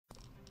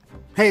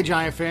Hey,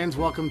 Giant fans,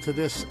 welcome to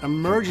this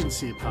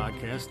emergency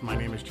podcast. My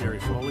name is Jerry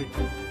Foley.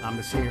 I'm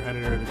the senior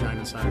editor of the Giant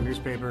Insider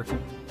newspaper.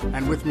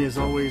 And with me, as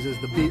always, is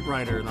the beat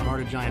writer in the heart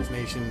of Giants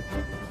Nation,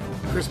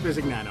 Chris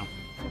Bisignano.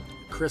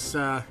 Chris,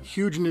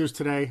 huge news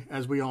today,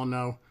 as we all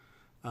know.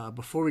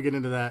 Before we get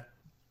into that,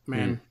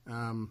 man,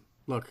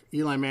 look,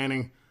 Eli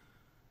Manning,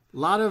 a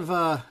lot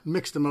of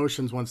mixed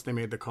emotions once they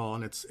made the call.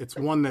 And it's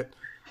one that,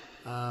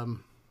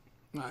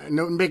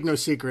 make no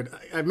secret,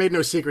 I've made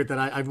no secret that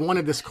I've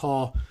wanted this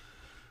call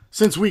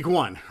since week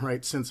one,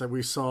 right? Since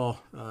we saw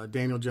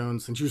Daniel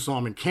Jones, since you saw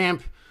him in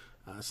camp,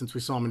 since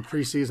we saw him in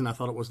preseason, I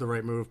thought it was the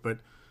right move. But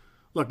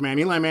look, man,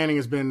 Eli Manning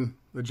has been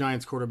the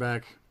Giants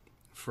quarterback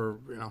for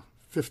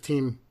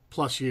 15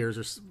 plus years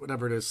or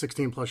whatever it is,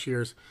 16 plus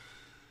years,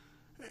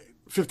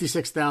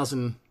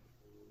 56,000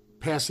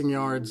 passing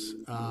yards.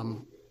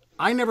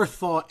 I never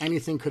thought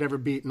anything could ever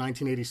beat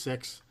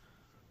 1986,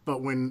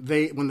 but when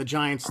the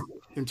Giants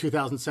in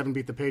 2007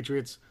 beat the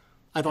Patriots,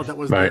 I thought that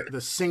was the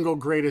single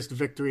greatest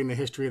victory in the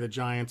history of the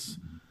Giants.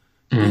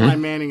 Eli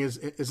Manning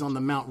is on the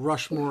Mount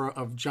Rushmore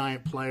of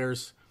Giant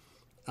players.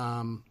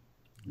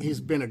 He's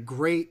been a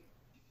great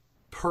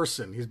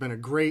person. He's been a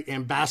great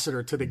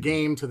ambassador to the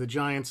game, to the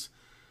Giants.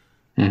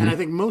 And I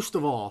think most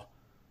of all,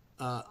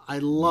 I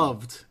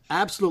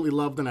absolutely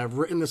loved, and I've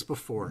written this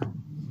before,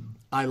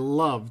 I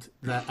loved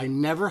that I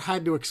never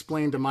had to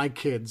explain to my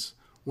kids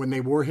when they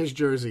wore his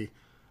jersey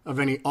of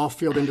any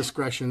off-field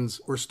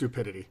indiscretions or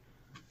stupidity.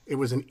 It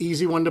was an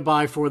easy one to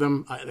buy for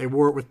them. They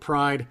wore it with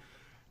pride,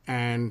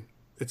 and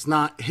it's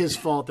not his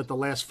fault that the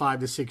last 5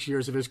 to 6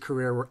 years of his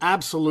career were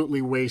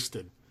absolutely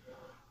wasted.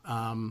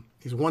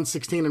 He's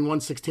 116 and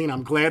 116.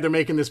 I'm glad they're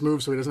making this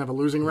move so he doesn't have a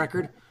losing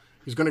record.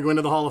 He's going to go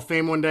into the Hall of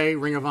Fame one day,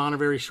 Ring of Honor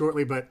very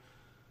shortly. But,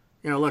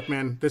 look,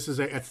 man, this is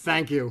a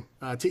thank you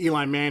to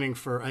Eli Manning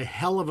for a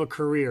hell of a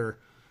career.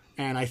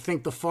 And I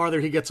think the farther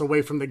he gets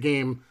away from the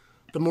game,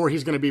 the more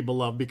he's going to be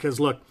beloved. Because,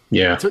 look,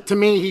 to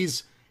me,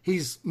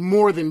 he's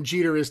more than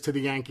Jeter is to the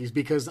Yankees,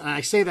 because and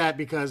I say that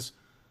because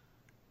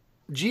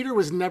Jeter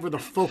was never the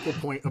focal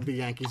point of the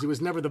Yankees. He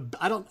was never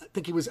I don't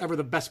think he was ever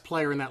the best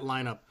player in that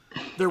lineup.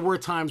 There were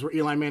times where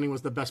Eli Manning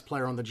was the best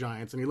player on the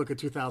Giants, and you look at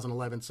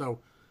 2011. So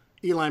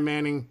Eli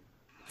Manning,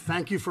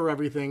 thank you for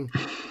everything.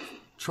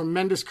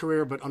 Tremendous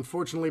career, but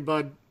unfortunately,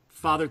 bud,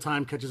 father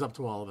time catches up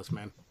to all of us,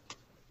 man.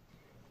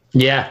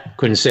 Yeah,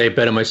 couldn't say it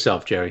better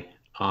myself, Jerry.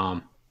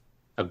 A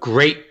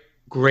great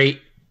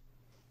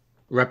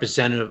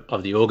representative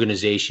of the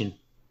organization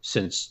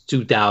since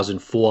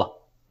 2004,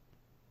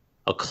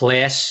 a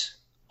class,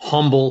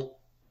 humble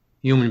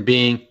human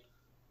being,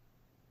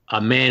 a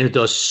man who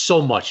does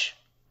so much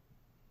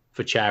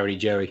for charity,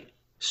 Jerry,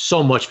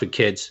 so much for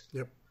kids,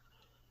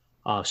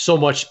 so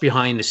much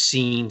behind the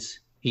scenes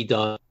he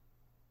does.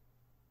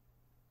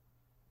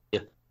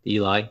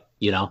 Eli,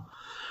 he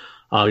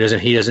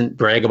doesn't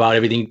brag about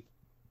everything.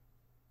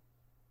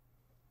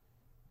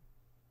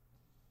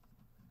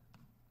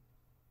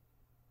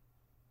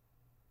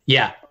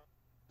 Yeah.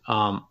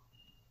 Hey,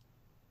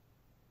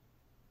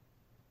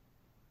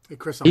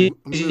 Chris, I'm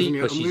losing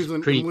you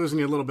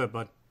a little bit,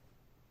 bud.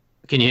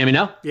 Can you hear me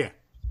now? Yeah.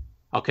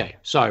 Okay.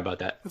 Sorry about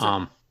that.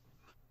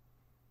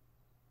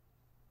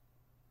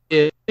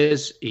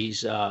 He's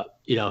he's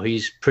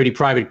pretty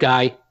private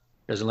guy,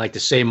 doesn't like to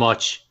say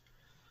much,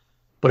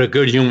 but a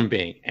good human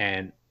being.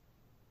 And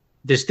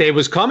this day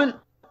was coming,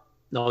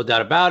 no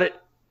doubt about it.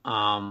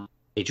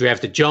 He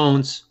drafted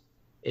Jones.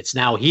 It's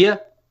now here.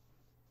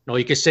 All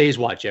you can say is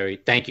what,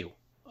 Jerry? Thank you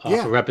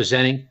for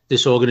representing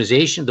this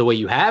organization the way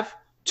you have.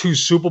 2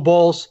 Super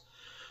Bowls.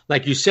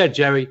 Like you said,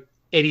 Jerry,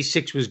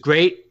 86 was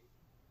great,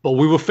 but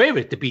we were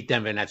favored to beat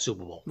Denver in that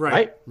Super Bowl.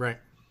 Right.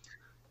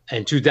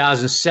 In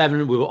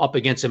 2007, we were up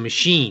against a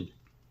machine,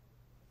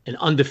 an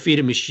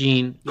undefeated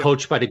machine,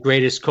 coached by the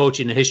greatest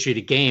coach in the history of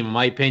the game, in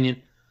my opinion.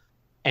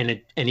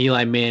 And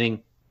Eli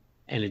Manning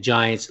and the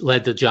Giants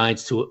led the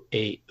Giants to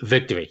a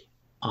victory.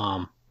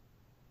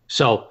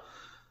 So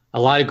a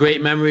lot of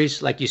great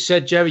memories. Like you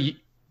said, Jerry,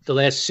 the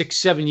last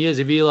 6-7 years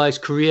of Eli's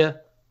career,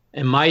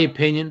 in my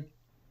opinion,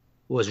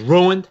 was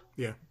ruined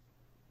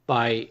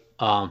by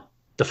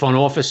the front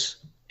office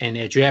and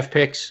their draft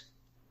picks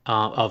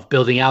of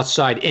building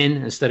outside in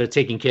instead of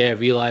taking care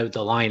of Eli with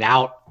the line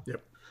out.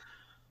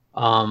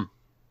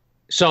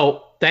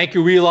 So thank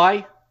you,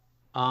 Eli.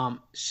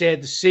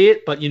 Sad to see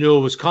it, but you knew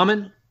it was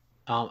coming.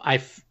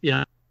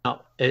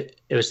 It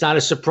was not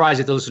a surprise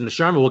to listen to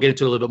Sherman. We'll get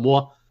into it a little bit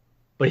more.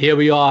 But here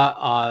we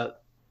are,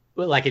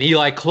 like an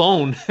Eli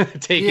clone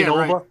taking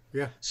over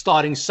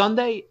starting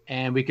Sunday.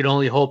 And we can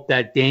only hope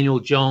that Daniel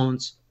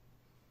Jones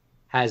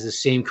has the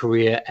same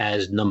career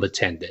as number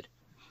 10 did.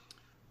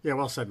 Yeah,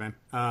 well said, man.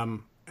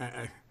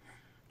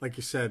 Like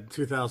you said,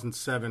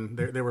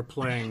 2007, they were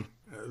playing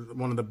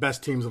one of the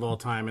best teams of all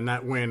time. And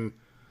that win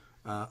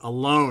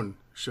alone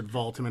should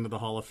vault him into the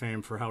Hall of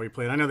Fame for how he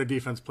played. I know the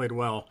defense played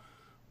well,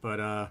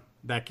 but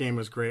that game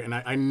was great. And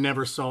I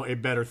never saw a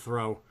better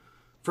throw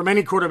from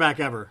any quarterback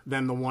ever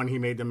than the one he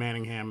made to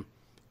Manningham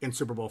in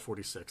Super Bowl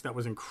 46. That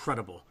was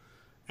incredible.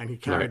 And he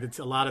carried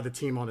a lot of the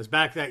team on his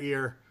back that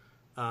year.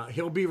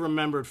 He'll be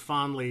remembered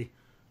fondly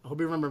he'll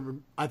be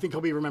remembered. I think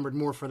he'll be remembered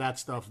more for that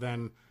stuff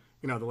than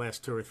the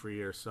last 2 or 3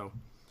 years. So,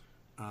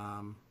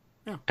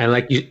 yeah. And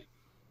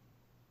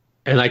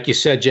like you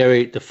said,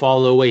 Jerry, the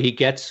farther away he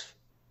gets,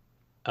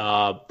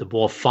 the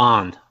more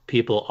fond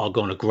people are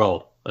going to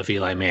grow of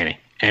Eli Manning.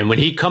 And when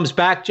he comes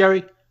back,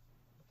 Jerry,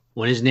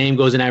 when his name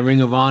goes in that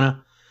Ring of Honor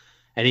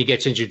and he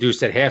gets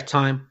introduced at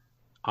halftime,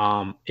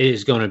 it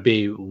is going to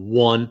be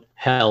one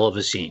hell of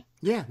a scene.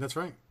 Yeah, that's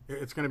right.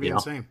 It's going to be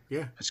insane.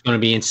 Yeah. It's going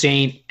to be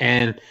insane.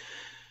 And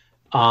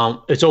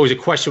it's always a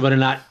question whether or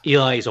not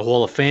Eli is a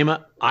Hall of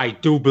Famer. I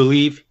do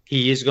believe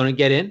he is going to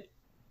get in.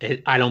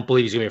 I don't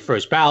believe he's going to be a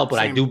first ballot, but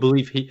Same. I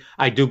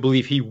do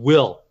believe he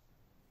will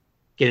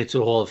get into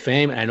the Hall of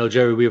Fame. And I know,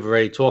 Jerry, we've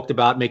already talked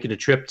about making a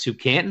trip to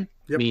Canton,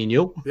 me and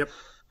you. Yep.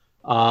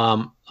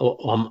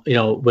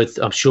 With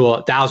I'm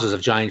sure thousands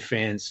of Giant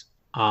fans.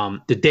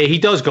 The day he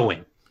does go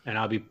in, and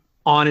I'll be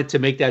honored to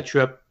make that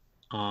trip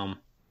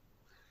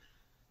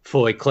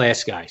for a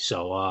class guy.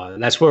 So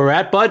that's where we're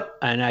at, bud.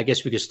 And I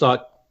guess we could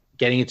start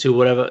getting into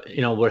whatever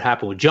what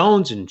happened with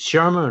Jones and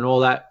Shermer and all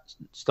that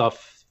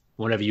stuff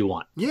whenever you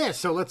want. Yeah,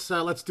 so let's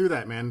do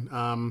that,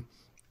 man.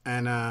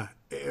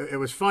 It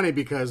was funny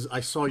because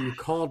I saw you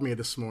called me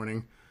this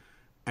morning,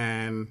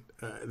 and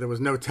there was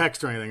no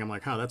text or anything. I'm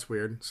like, oh, that's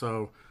weird.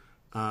 So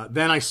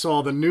then I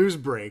saw the news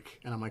break,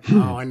 and I'm like,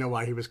 oh, I know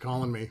why he was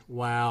calling me.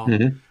 Wow.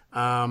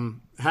 Mm-hmm.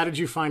 How did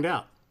you find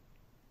out?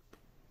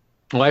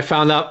 Well, I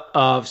found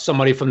out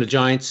somebody from the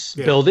Giants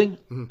building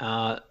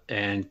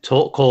and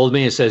called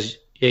me and says,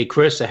 hey,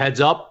 Chris, a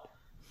heads up.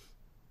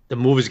 The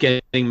move is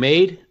getting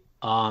made.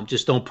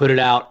 Just don't put it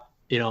out.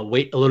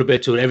 Wait a little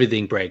bit till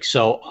everything breaks.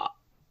 So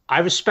I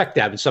respect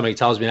that when somebody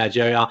tells me that,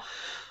 Jerry.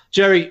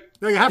 Jerry,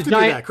 no, you have to do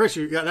that, Chris.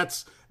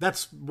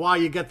 That's why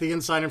you get the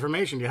inside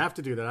information. You have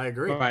to do that. I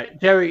agree. All right,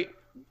 Jerry.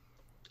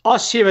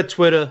 Us here at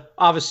Twitter,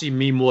 obviously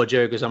me more,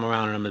 Jerry, because I'm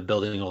around and I'm in the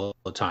building all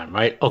the time,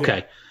 right?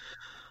 Okay.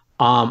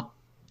 Yeah.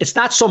 It's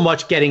not so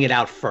much getting it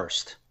out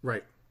first.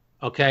 Right.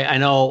 Okay. I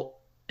know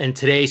in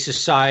today's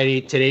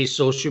society, today's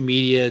social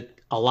media,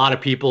 a lot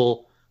of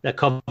people that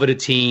cover the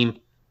team,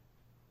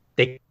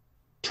 they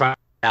try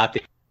out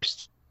there.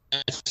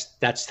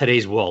 That's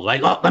today's world,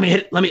 right? Look, let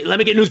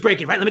me get news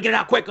breaking, right? Let me get it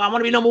out quick. I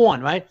want to be number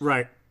one, right?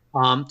 Right.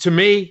 To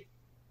me,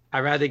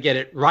 I'd rather get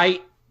it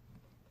right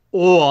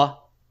or,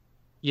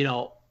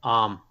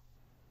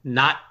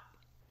 not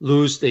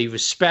lose the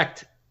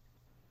respect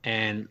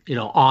and,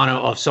 honor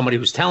of somebody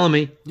who's telling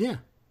me, yeah,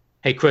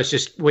 hey, Chris,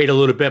 just wait a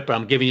little bit, but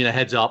I'm giving you the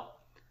heads up.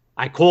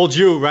 I called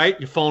you, right?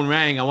 Your phone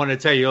rang. I wanted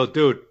to tell you, oh,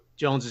 dude,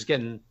 Jones is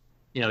getting,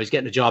 he's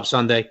getting a job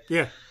Sunday.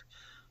 Yeah.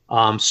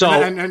 So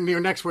and your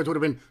next words would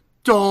have been,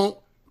 don't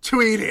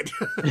tweet it.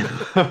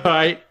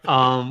 right.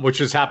 Which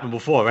has happened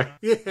before, right?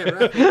 Yeah,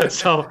 right.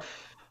 So,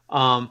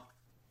 and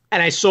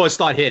I saw it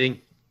start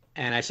hitting.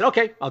 And I said,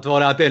 okay, I'll throw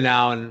it out there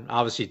now. And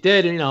obviously it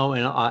did, and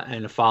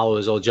the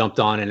followers all jumped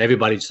on and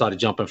everybody started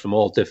jumping from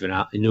all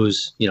different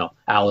news,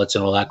 outlets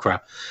and all that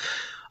crap.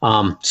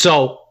 Was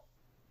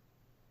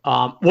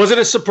it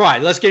a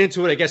surprise? Let's get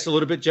into it, I guess, a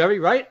little bit, Jerry,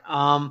 right?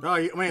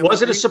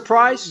 Was it a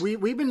surprise?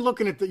 We've been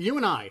looking at you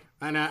and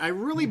I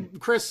really,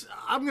 Chris,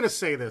 I'm going to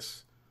say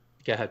this.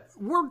 Go ahead.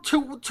 We're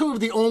two of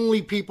the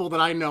only people that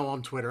I know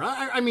on Twitter,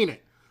 I mean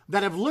it,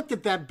 that have looked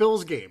at that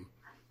Bills game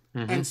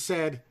and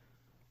said,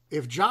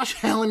 if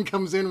Josh Allen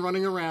comes in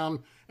running around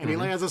and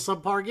Eli has a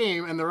subpar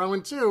game and they're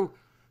 0-2,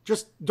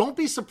 just don't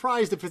be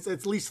surprised if it's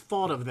at least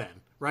thought of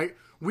then, right?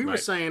 We were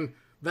saying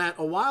that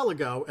a while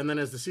ago, and then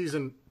as the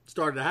season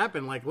started to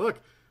happen, like,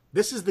 look,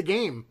 this is the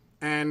game.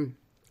 And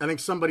I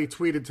think somebody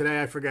tweeted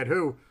today, I forget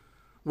who,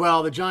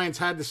 well, the Giants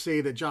had to see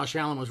that Josh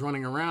Allen was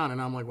running around,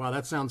 and I'm like, wow,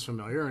 that sounds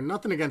familiar. And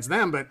nothing against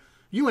them, but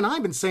you and I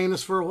have been saying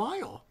this for a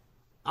while.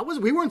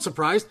 We weren't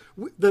surprised.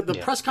 The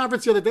press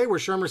conference the other day where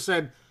Shermer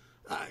said,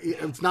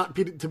 it's not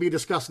to be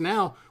discussed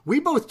now. We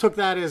both took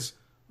that as,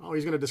 oh,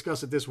 he's going to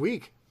discuss it this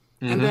week.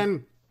 And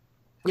then,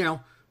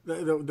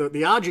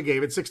 the odds you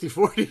gave it,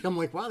 60-40, I'm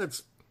like, wow,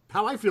 that's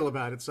how I feel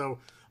about it. So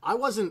I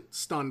wasn't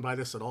stunned by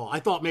this at all. I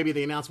thought maybe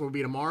the announcement would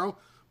be tomorrow,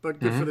 but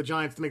good for the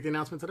Giants to make the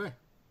announcement today.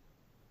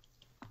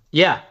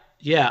 Yeah.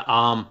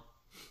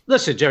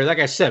 Listen, Jerry, like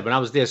I said, when I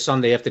was there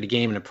Sunday after the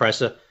game in the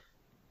presser,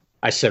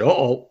 I said,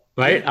 uh-oh,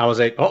 right? I was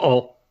like,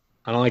 uh-oh.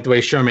 I don't like the way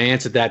Sherman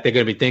answered that. They're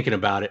going to be thinking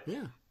about it.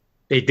 Yeah.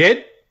 They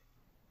did.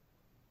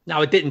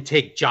 Now, it didn't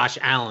take Josh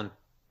Allen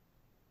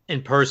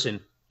in person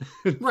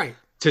right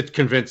to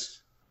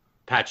convince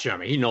Pat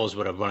Shermer. He knows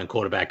what a running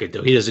quarterback could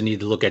do. He doesn't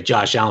need to look at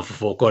Josh Allen for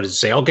 4 quarters and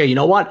say, okay, you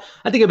know what?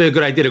 I think it'd be a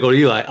good idea to go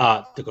to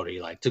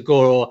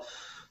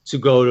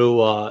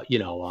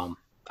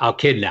our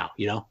kid now,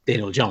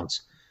 Daniel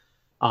Jones.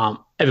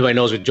 Everybody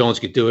knows what Jones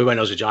could do. Everybody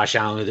knows what Josh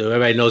Allen could do.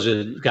 Everybody knows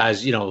what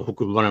guys, who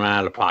could run around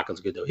out of the pockets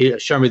could do.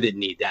 Shermer didn't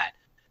need that.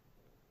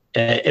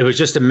 It was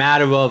just a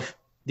matter of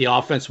the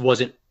offense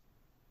wasn't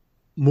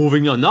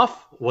moving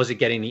enough. Was it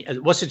getting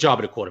what's the job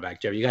of the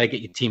quarterback, Jerry? You got to get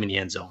your team in the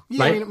end zone.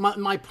 Yeah, right? I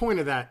mean, my point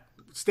of that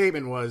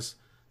statement was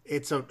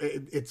it's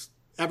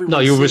everyone. No,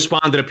 you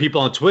responded to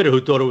people on Twitter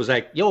who thought it was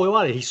like,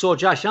 yo, he saw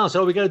Josh Allen,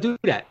 so we got to do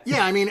that.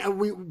 Yeah, I mean,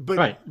 but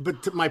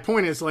right. My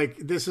point is, like,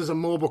 this is a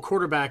mobile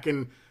quarterback,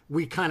 and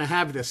we kind of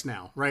have this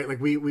now, right? Like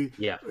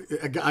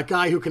a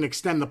guy who can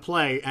extend the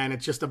play, and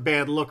it's just a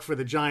bad look for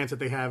the Giants that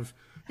they have,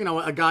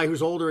 a guy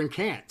who's older and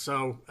can't.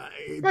 So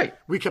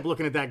we kept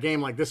looking at that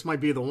game like this might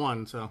be the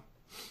one. So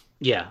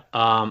yeah,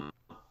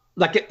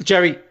 like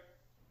Jerry,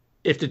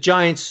 if the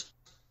Giants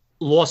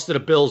lost to the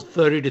Bills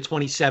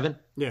 30-27,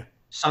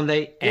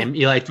 Sunday, and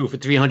Eli threw for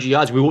 300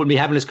 yards, we wouldn't be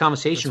having this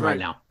conversation right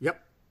now.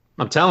 Yep.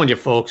 I'm telling you,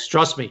 folks,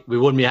 trust me, we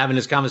wouldn't be having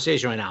this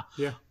conversation right now.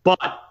 Yeah.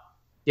 But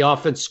the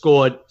offense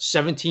scored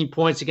 17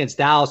 points against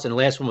Dallas, and the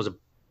last one was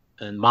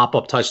a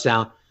mop-up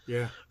touchdown.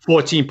 Yeah.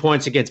 14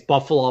 points against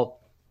Buffalo.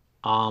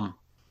 And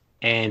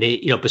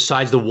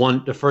besides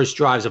the first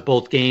drives of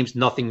both games,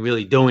 nothing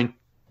really doing.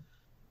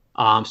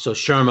 So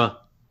Shermer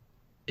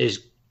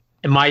is,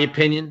 in my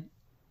opinion,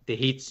 the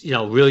Heat's,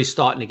 really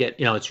starting to get,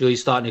 it's really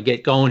starting to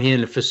get going here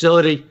in the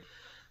facility.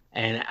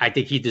 And I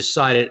think he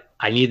decided,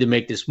 I need to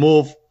make this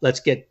move.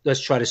 Let's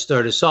try to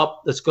stir this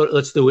up.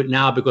 Let's do it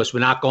now because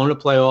we're not going to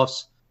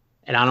playoffs.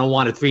 And I don't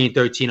want a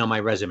 3-13 on my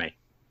resume.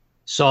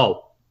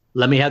 So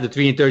let me have the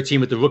 3-13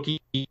 with the rookie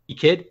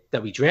kid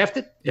that we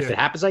drafted, if it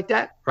happens like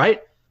that,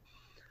 right?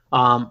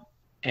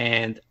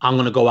 And I'm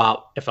going to go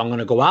out. If I'm going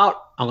to go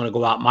out, I'm going to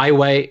go out my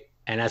way.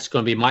 And that's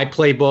going to be my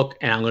playbook.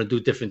 And I'm going to do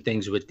different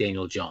things with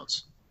Daniel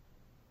Jones.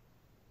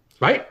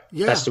 Right?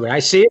 Yeah. That's the way I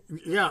see it.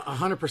 Yeah,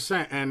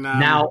 100%. And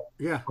now,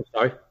 yeah. I'm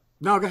sorry.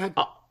 No, go ahead.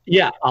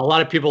 A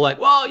lot of people are like,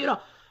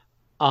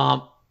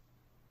 well,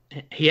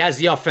 he has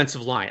the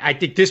offensive line. I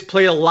think this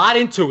played a lot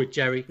into it,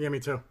 Jerry. Yeah, me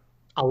too.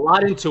 A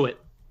lot into it.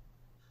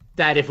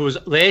 That if it was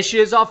last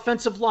year's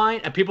offensive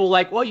line, and people were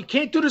like, well, you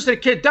can't do this to the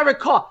kid. David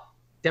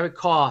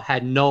Carr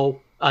had no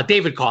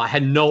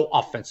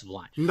offensive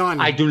line.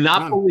 None. I do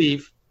not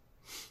believe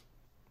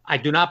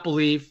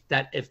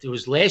that if it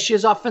was last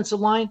year's offensive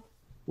line,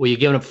 where you're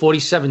giving up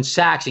 47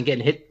 sacks and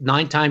getting hit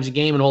 9 times a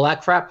game and all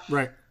that crap,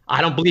 right?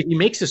 I don't believe he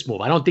makes this move.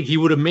 I don't think he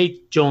would have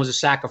made Jones a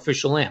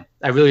sacrificial lamb.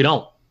 I really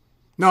don't.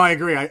 No, I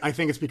agree. I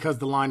think it's because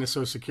the line is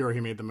so secure he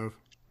made the move.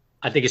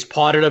 I think it's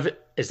part of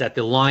it is that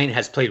the line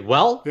has played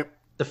well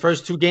the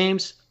first 2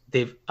 games.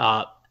 They've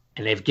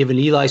given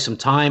Eli some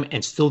time,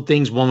 and still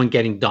things weren't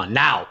getting done.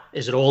 Now,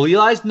 is it all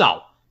Eli's?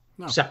 No.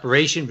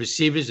 Separation,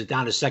 receivers are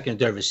down to second and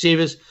third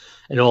receivers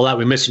and all that.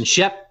 We're missing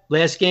Shep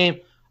last game.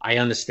 I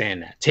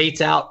understand that.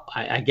 Tate's out.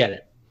 I get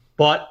it.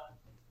 But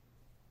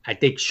I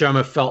think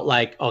Shermer felt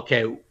like,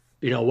 okay,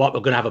 you know what?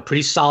 We're going to have a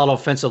pretty solid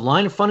offensive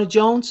line in front of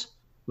Jones.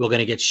 We're going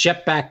to get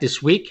Shep back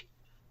this week.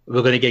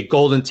 We're going to get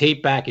Golden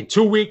Tate back in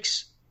 2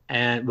 weeks.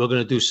 And we're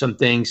going to do some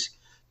things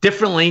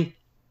differently.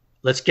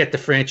 Let's get the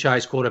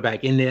franchise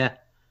quarterback in there.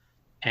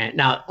 And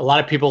now a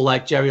lot of people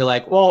like Jerry are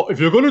like, well, if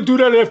you're going to do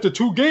that after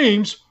 2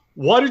 games,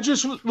 why did you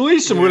just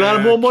release him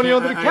without more money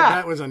under the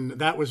cap?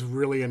 That was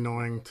really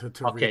annoying to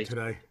read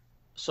today.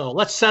 So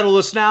let's settle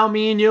this now,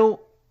 me and you.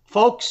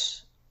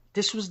 Folks,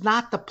 this was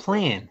not the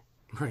plan.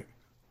 Right.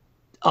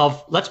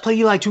 Of let's play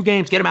Eli 2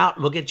 games, get him out,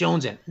 and we'll get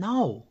Jones in.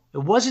 No, it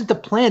wasn't the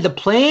plan. The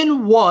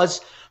plan was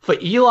for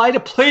Eli to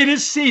play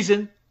this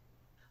season,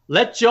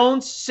 let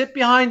Jones sit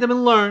behind him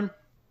and learn,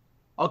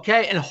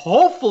 okay? And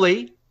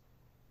hopefully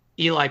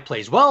Eli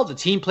plays well, the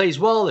team plays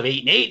well, they're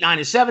 8-8,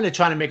 9-7, they're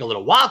trying to make a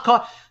little wild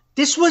card.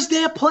 This was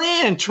their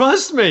plan,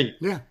 trust me.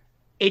 Yeah.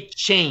 It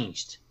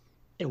changed.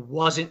 It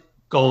wasn't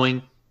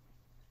going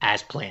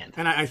as planned.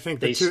 And I think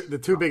the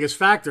two biggest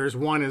factors,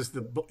 one is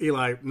the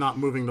Eli not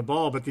moving the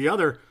ball, but the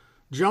other,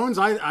 Jones,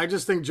 I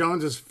just think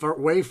Jones is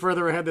way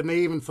further ahead than they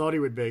even thought he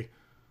would be.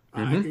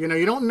 Mm-hmm.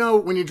 You don't know,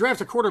 when you draft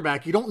a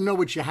quarterback, you don't know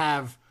what you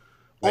have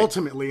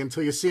ultimately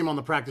until you see him on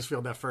the practice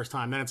field that first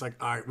time. Then it's like,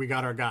 all right, we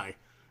got our guy.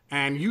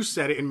 And you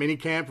said it in mini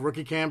camp,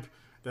 rookie camp,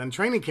 then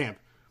training camp.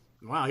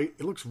 Wow, it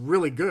looks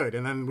really good.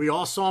 And then we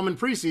all saw him in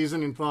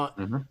preseason and thought,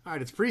 all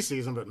right, it's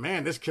preseason, but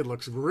man, this kid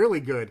looks really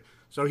good.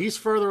 So he's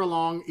further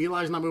along.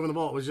 Eli's not moving the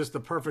ball. It was just the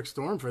perfect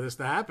storm for this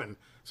to happen.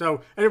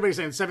 So everybody's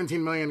saying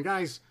 17 million.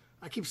 Guys,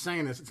 I keep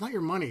saying this. It's not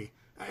your money.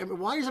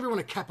 Why is everyone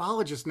a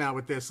capologist now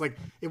with this? Like,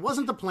 it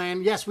wasn't the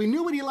plan. Yes, we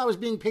knew what Eli was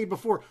being paid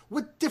before.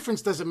 What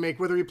difference does it make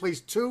whether he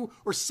plays 2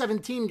 or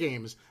 17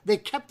 games? They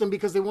kept him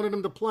because they wanted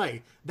him to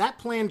play. That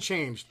plan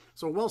changed.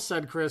 So well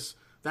said, Chris.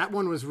 That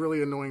one was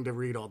really annoying to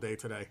read all day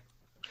today.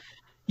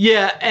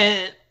 Yeah,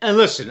 and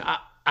listen,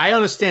 I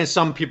understand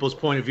some people's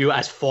point of view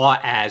as far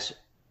as,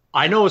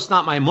 I know it's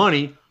not my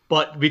money,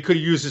 but we could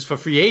use this for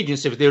free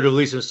agents if they were to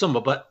release him to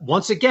someone. But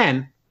once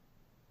again,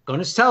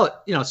 going to tell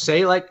it,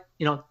 say like,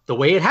 the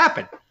way it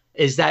happened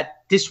is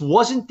that this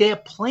wasn't their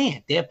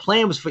plan. Their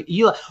plan was for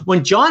Eli.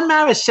 When John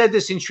Mara said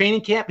this in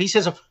training camp, he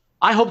says,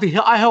 I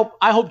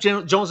hope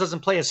Jones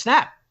doesn't play a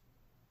snap.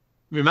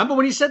 Remember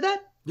when he said that?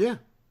 Yeah.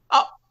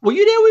 Oh, were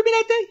you there with me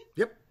that day?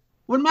 Yep.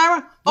 With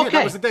Mara? Okay. Yeah,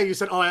 that was the day you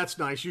said, oh, that's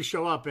nice. You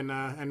show up and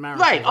Mara.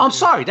 Right. I'm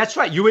sorry. That's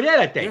right. You were there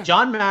that day.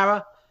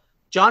 Yeah.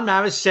 John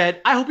Mara said,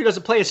 I hope he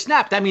doesn't play a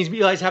snap. That means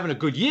Eli's having a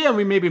good year and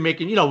we may be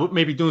making,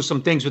 maybe doing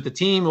some things with the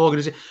team,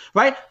 organization,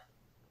 right?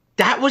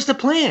 That was the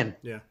plan.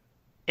 Yeah.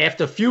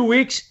 after a few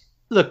weeks,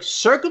 look,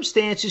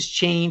 circumstances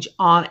change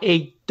on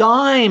a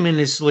dime in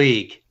this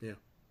league. Yeah.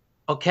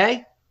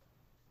 Okay?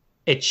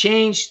 It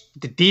changed.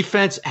 The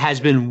defense has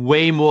been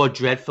way more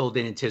dreadful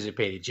than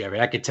anticipated, Jerry.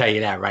 I can tell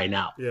you that right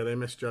now. Yeah, they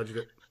misjudged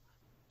it.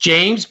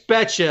 James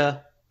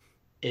Betcher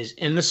is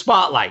in the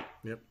spotlight.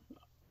 Yep.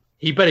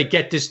 He better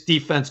get this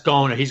defense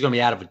going or he's going to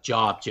be out of a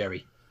job,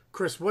 Jerry.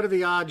 Chris, what are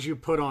the odds you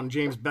put on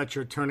James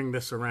Betcher turning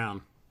this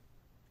around?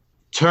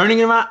 Turning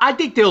him around? I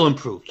think they'll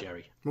improve,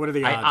 Jerry. What are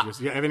the odds?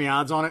 Do you have any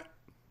odds on it?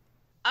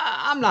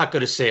 I'm not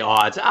going to say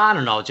odds. I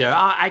don't know, Jerry.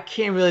 I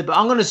can't really, but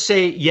I'm going to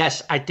say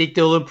yes, I think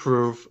they'll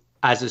improve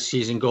as the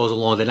season goes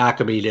along. They're not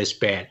going to be this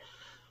bad.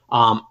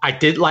 I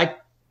did like,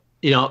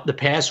 the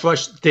pass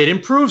rush did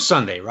improve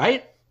Sunday,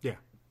 right? Yeah.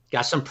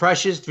 Got some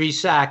pressures, 3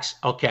 sacks.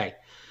 Okay.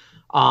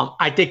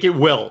 I think it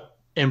will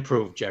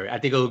improve, Jerry. I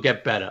think it'll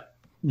get better.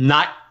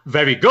 Not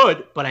very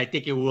good, but I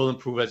think it will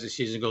improve as the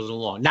season goes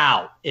along.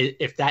 Now,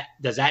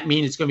 does that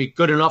mean it's going to be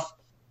good enough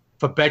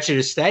for Betcher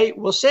to stay?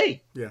 We'll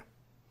see. Yeah.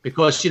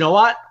 Because you know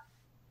what?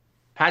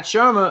 Pat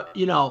Shurmur,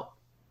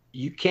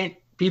 you can't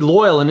be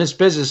loyal in this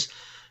business.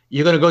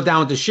 You're going to go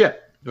down with the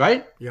ship,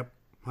 right? Yep,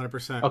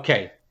 100%.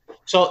 Okay.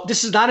 So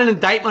this is not an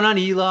indictment on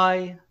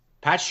Eli.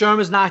 Pat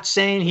Shurmur's not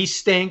saying he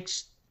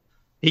stinks.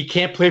 He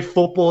can't play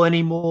football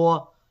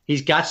anymore.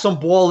 He's got some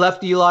ball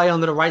left, Eli,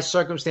 under the right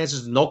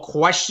circumstances. No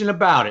question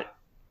about it.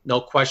 No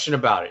question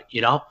about it,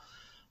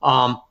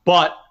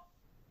 But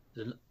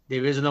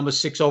there is a number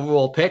 6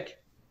 overall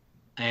pick.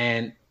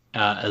 And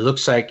it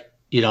looks like,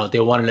 they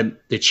wanted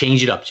to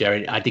change it up,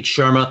 Jerry. I think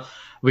Shurmur,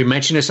 we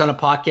mentioned this on a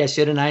podcast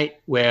the other night,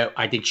 where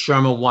I think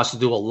Shurmur wants to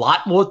do a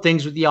lot more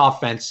things with the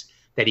offense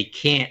that he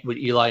can't with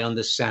Eli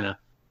under center,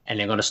 and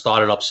they're going to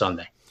start it up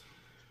Sunday.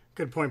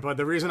 Good point, bud.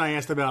 The reason I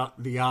asked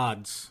about the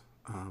odds,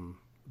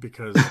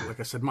 because, like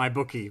I said, my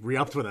bookie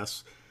re-upped with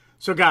us.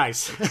 So,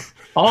 guys.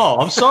 Oh,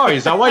 I'm sorry.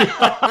 Is that why?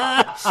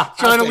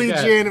 Trying to lead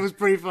you in. It was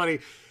pretty funny.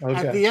 Okay.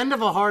 At the end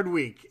of a hard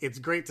week, it's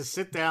great to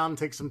sit down,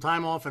 take some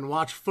time off, and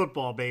watch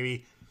football,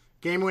 baby.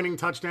 Game-winning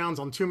touchdowns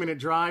on 2-minute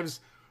drives,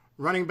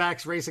 running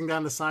backs racing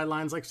down the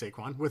sidelines like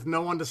Saquon with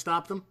no one to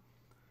stop them.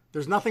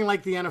 There's nothing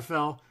like the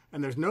NFL,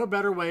 and there's no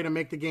better way to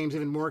make the games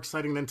even more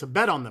exciting than to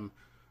bet on them.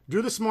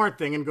 Do the smart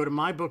thing and go to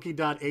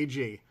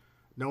mybookie.ag.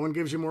 No one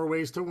gives you more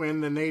ways to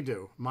win than they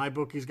do.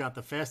 MyBookie's got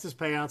the fastest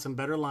payouts and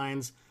better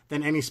lines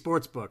than any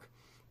sports book.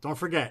 Don't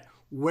forget,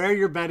 where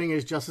you're betting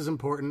is just as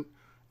important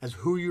as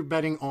who you're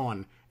betting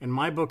on, and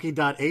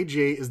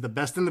mybookie.ag is the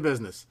best in the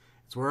business.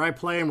 It's where I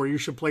play and where you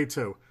should play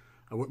too.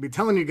 I wouldn't be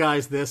telling you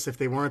guys this if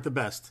they weren't the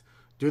best.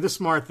 Do the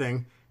smart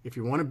thing. If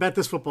you want to bet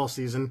this football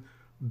season,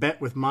 bet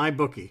with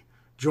MyBookie.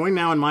 Join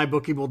now and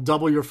MyBookie will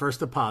double your first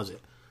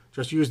deposit.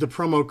 Just use the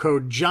promo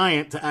code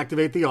GIANT to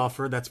activate the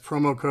offer. That's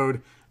promo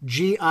code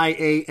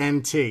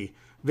GIANT.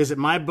 Visit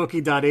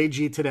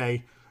mybookie.ag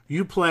today.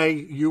 You play,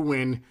 you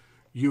win,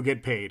 you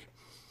get paid.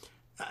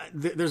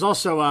 There's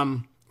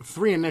also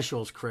 3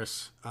 initials,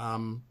 Chris,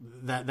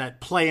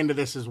 that play into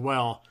this as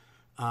well.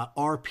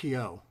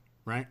 RPO,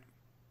 right?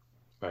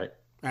 Right.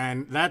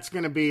 And that's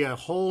going to be a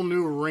whole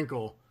new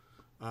wrinkle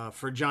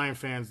for Giant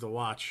fans to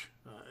watch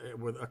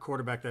with a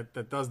quarterback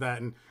that does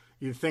that. And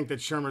you think that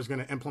Shurmur's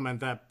going to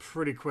implement that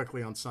pretty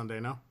quickly on Sunday,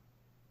 no?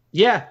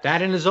 Yeah,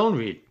 that in the zone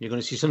read. You're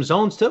going to see some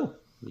zones too,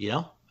 and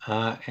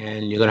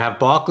you're going to have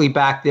Barkley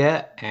back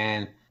there,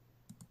 and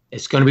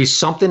it's going to be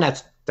something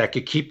that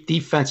could keep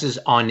defenses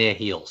on their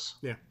heels.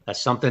 Yeah.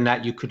 That's something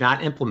that you could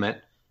not implement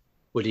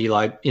with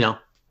Eli,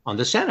 on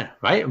the center,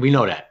 right? We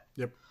know that.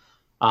 Yep.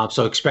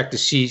 So expect to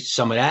see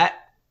some of that.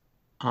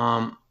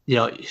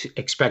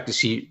 Expect to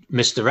see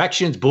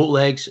misdirections,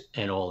 bootlegs,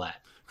 and all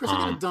that. Chris, I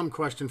got a dumb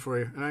question for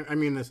you, and I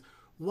mean this.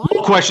 Why?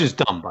 No question's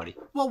dumb, buddy.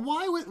 Well,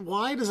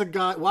 why was a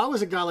guy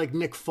like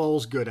Nick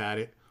Foles good at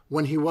it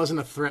when he wasn't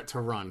a threat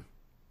to run?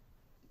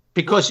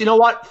 Because you know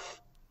what,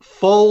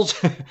 Foles,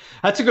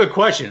 that's a good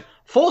question.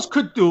 Foles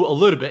could do a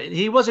little bit.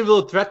 He wasn't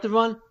really a threat to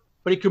run,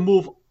 but he could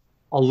move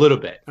a little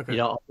bit.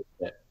 Okay.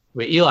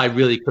 Where Eli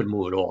really couldn't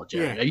move at all,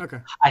 Jerry. Yeah, okay.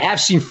 I have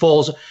seen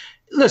Foles.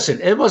 Listen,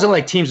 it wasn't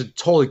like teams are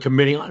totally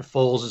committing on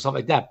Foles and stuff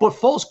like that, but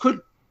Foles could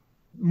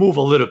move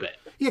a little bit.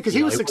 Yeah, because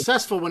he was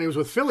successful when he was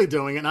with Philly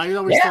doing it, and I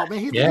always thought, man,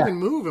 he doesn't even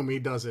move when he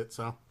does it.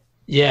 So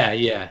yeah.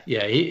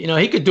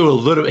 He could do a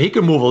little bit. He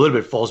could move a little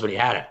bit, Foles, but he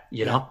had it.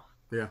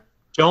 Yeah.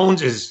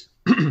 Jones is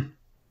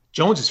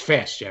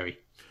fast, Jerry.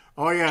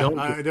 Oh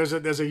yeah. There's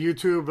a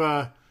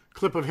YouTube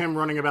clip of him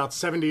running about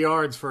 70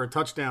 yards for a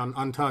touchdown,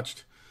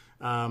 untouched.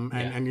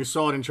 And you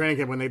saw it in training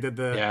camp when they did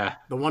the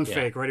one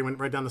fake, right? He went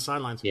right down the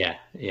sidelines.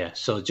 Yeah.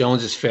 So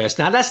Jones is fast.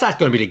 Now that's not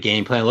going to be the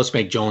game plan. Let's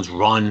make Jones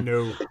run.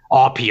 No.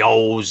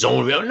 RPO,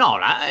 zone.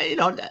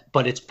 No,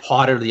 but it's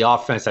part of the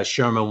offense that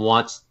Shurmur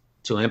wants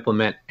to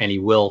implement, and he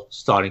will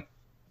starting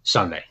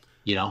Sunday.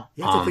 You have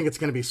to think it's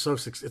going to be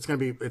it's going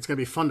to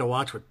be fun to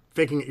watch with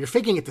faking it. You're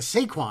faking it to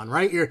Saquon,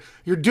 right?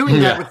 You're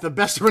doing that with the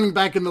best running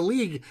back in the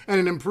league and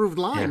an improved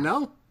line,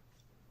 no?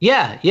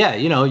 Yeah.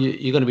 You're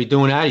going to be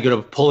doing that. You're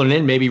going to pull it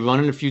in, maybe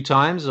running a few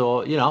times,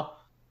 or you're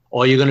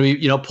going to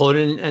be, pulling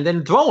it in and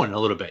then throwing a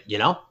little bit,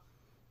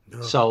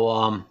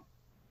 So,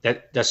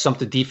 that's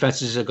something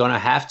defenses are going to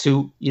have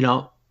to,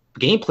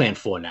 game plan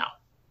for now,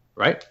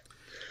 right?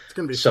 It's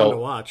going to be fun to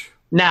watch.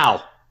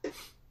 Now,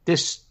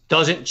 this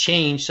doesn't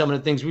change some of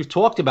the things we've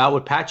talked about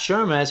with Pat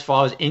Shermer as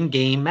far as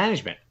in-game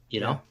management,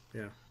 Yeah.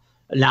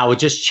 Now it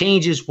just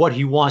changes what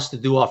he wants to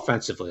do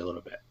offensively a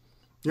little bit.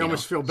 You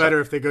almost feel better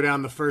if they go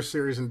down the first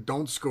series and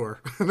don't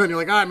score. And then you're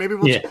like, all right,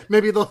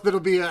 maybe it'll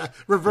be a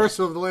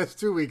reversal of the last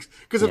 2 weeks.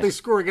 Because if they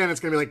score again, it's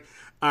going to be like,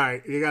 all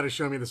right, you got to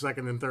show me the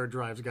second and third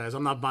drives, guys.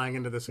 I'm not buying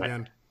into this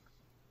again.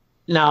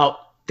 Now,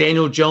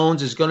 Daniel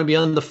Jones is going to be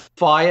under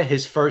fire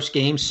his first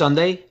game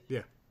Sunday.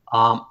 Yeah.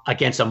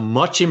 Against a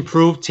much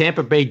improved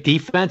Tampa Bay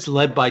defense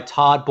led by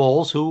Todd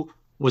Bowles, who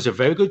was a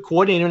very good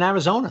coordinator in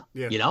Arizona.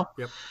 Yep.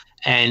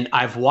 And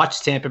I've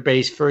watched Tampa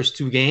Bay's first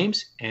 2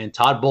 games, and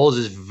Todd Bowles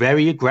is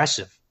very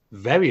aggressive.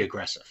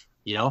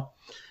 He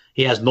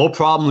has no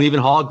problem leaving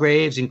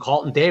Hargraves and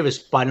Carlton Davis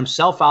by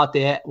himself out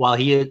there while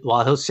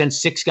he'll send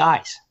 6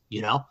 guys.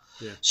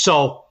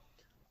 So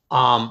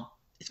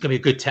it's gonna be a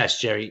good test,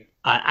 Jerry.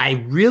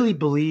 I really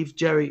believe,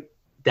 Jerry,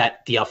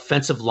 that the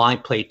offensive line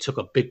play took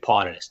a big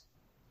part of this.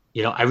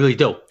 I really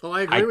do. Oh,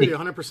 I agree with you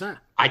 100%.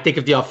 I think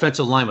if the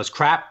offensive line was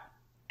crap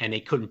and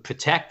they couldn't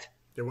protect,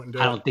 they wouldn't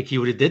I don't think he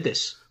would have did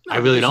this. No, I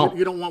really don't.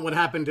 You don't want what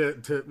happened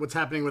to what's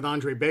happening with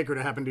Andre Baker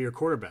to happen to your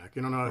quarterback.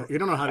 You don't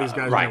know how these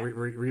guys are going to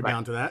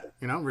rebound to that.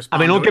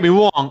 Don't get me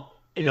wrong.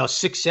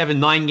 6, 7,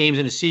 9 games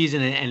in the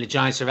season and the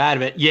Giants are out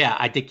of it. Yeah,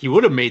 I think he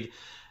would have made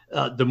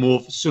the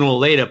move sooner or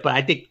later. But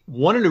I think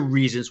one of the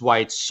reasons why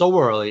it's so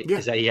early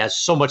is that he has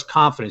so much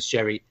confidence,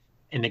 Jerry,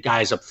 in the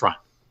guys up front.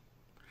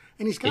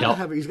 And he's got to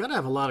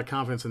have a lot of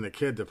confidence in the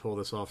kid to pull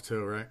this off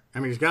too, right? I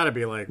mean, he's got to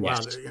be like, wow,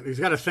 he's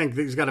got to think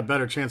that he's got a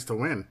better chance to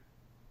win.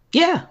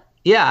 Yeah.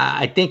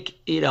 I think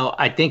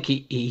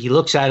he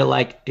looks at it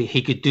like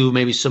he could do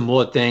maybe some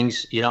more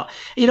things. You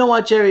know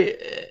what, Jerry?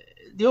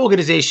 The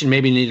organization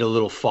maybe needed a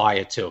little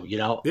fire too.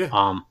 Yeah.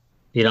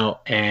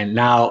 And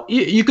now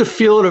you could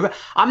feel it.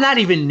 I'm not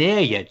even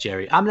there yet,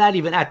 Jerry. I'm not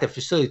even at the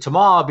facility.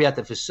 Tomorrow I'll be at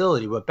the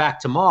facility. We're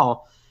back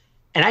tomorrow.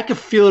 And I could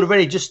feel it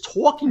already just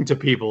talking to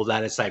people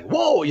that it's like,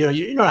 whoa,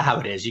 you know how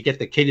it is. You get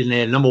the kid in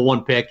there, number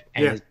 1 pick,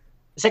 and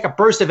it's like a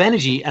burst of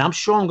energy. And I'm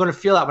sure I'm going to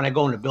feel that when I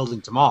go in the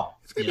building tomorrow.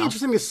 It's going to be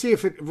interesting to see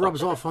if it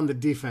rubs off on the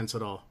defense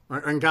at all,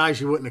 right? And guys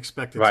you wouldn't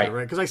expect it to,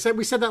 right? Because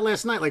we said that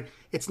last night. Like,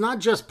 it's not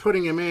just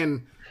putting him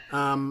in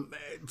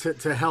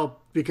to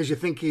help because you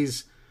think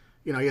he's,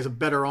 he has a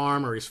better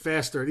arm or he's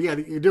faster. Yeah,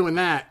 you're doing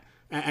that,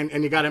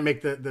 and you got to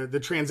make the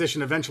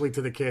transition eventually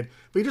to the kid.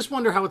 But you just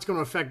wonder how it's going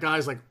to affect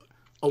guys like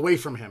away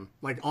from him,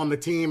 like on the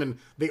team and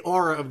the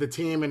aura of the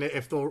team, and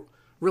if they'll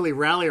really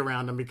rally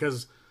around him.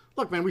 Because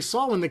look, man, we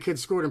saw when the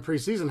kids scored in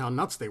preseason how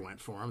nuts they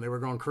went for him. They were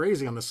going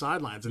crazy on the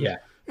sidelines, and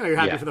you're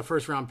happy for the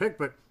first round pick,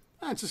 but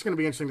it's just going to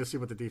be interesting to see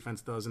what the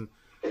defense does and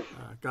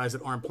guys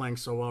that aren't playing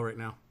so well right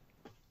now.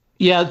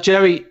 Yeah,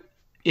 Jerry,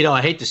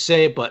 I hate to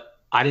say it, but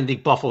I didn't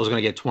think Buffalo was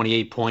going to get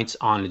 28 points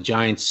on the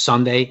Giants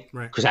Sunday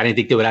because I didn't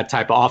think they were that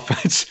type of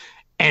offense,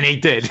 and they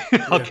did.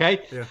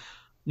 Okay. Yeah.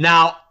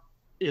 Now,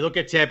 you look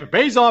at Tampa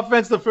Bay's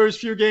offense the first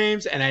few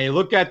games, and I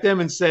look at them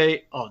and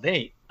say, "Oh, are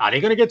they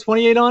going to get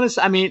 28 on us?"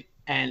 I mean,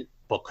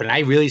 but can I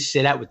really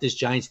say that with this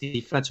Giants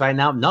defense right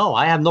now? No,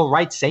 I have no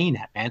right saying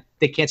that, man.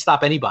 They can't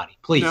stop anybody.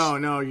 Please.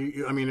 No.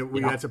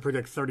 We had to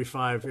predict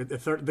 35.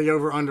 The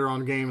over/under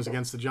on games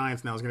against the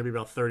Giants now is going to be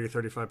about 30,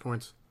 35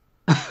 points.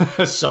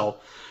 So,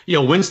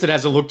 Winston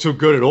hasn't looked too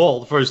good at all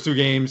the first 2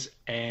 games.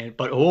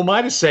 But who am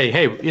I to say,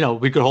 hey,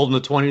 we could hold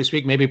them to 20 this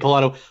week, maybe pull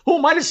out who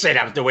am I to say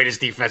that with the way this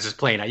defense is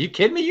playing? Are you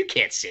kidding me? You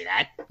can't say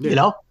that.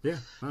 Yeah.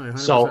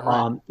 So,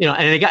 right.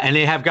 and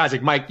they have guys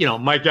like Mike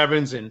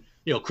Evans and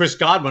Chris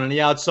Godwin on the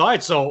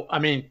outside. So, I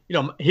mean,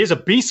 here's a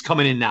beast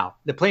coming in now.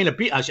 They're playing a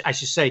beast. I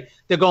should say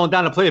they're going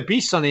down to play a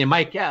beast Sunday and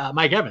Mike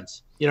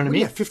Evans. You know what I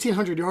mean? Yeah,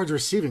 1,500 yards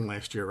receiving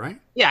last year, right?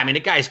 Yeah, I mean, the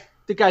guy's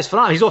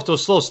phenomenal. He's off to a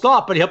slow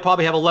start, but he'll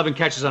probably have 11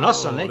 catches on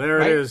us Sunday. There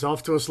it is,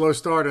 off to a slow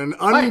start, and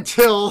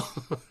until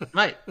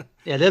right,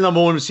 yeah, their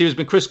number 1 receiver has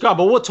been Chris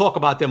Godwin. But we'll talk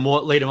about them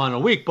more later on in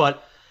the week.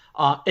 But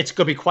it's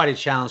going to be quite a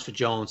challenge for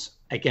Jones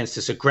against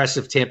this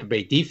aggressive Tampa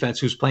Bay defense,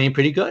 who's playing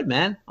pretty good,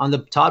 man, on the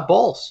Todd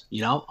Bowles.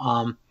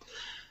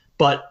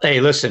 But hey,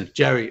 listen,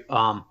 Jerry.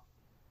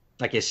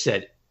 Like I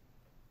said,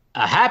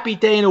 a happy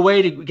day in a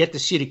way to get to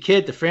see the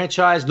kid, the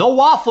franchise. No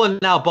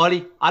waffling now,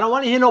 buddy. I don't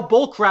want to hear no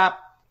bull crap.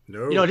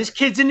 No. This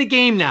kid's in the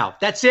game now.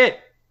 That's it.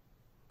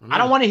 I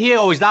don't want to hear,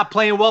 he's not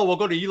playing well. We'll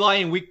go to Eli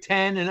in week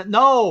 10.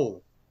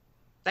 No.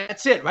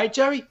 That's it. Right,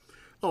 Jerry?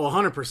 Oh,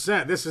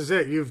 100%. This is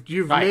it.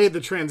 You've made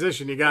the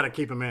transition. You got to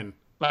keep him in.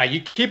 Right.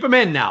 You keep him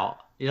in now.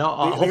 The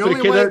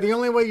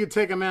only way you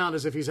take him out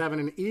is if he's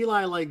having an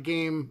Eli-like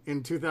game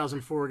in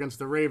 2004 against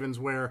the Ravens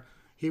where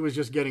he was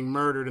just getting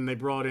murdered and they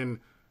brought in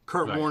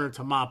Kurt Warner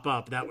to mop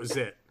up. That was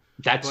it.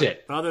 That's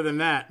it. Other than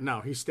that,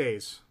 no, he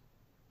stays.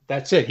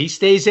 That's it. He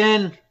stays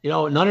in.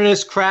 None of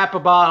this crap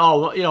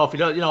about, if you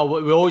don't,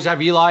 we always have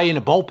Eli in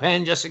the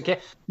bullpen just in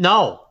case.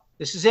 No,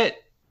 this is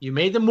it. You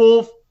made the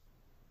move.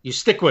 You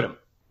stick with him.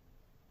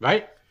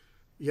 Right?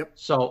 Yep.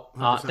 So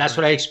that's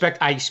what I expect.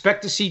 I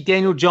expect to see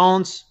Daniel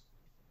Jones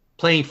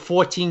playing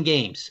 14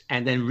 games,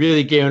 and then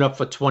really gearing up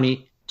for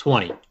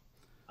 2020.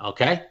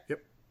 Okay?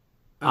 Yep.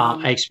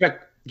 I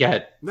expect – go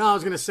ahead. No, I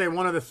was going to say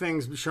one of the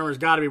things Shermer's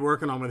got to be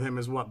working on with him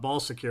is ball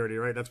security,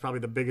 right? That's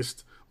probably the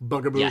biggest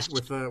bugaboo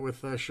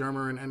with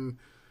Shermer. And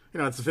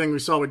it's the thing we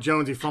saw with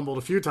Jones. He fumbled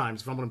a few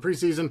times. Fumbled in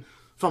preseason,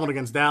 fumbled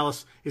against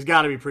Dallas. He's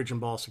got to be preaching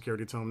ball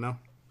security to him, no?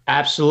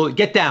 Absolutely.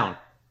 Get down.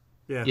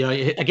 Yeah.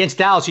 Against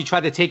Dallas, he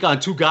tried to take on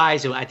two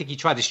guys, and I think he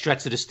tried to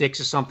stretch to the sticks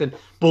or something.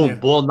 Boom,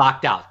 ball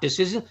knocked out. This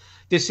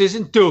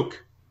isn't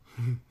Duke.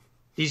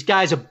 These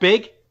guys are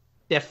big,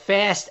 they're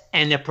fast,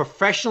 and they're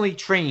professionally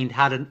trained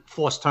how to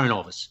force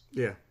turnovers.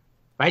 Yeah.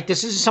 Right?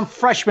 This isn't some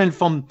freshman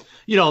from,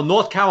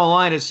 North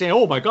Carolina saying,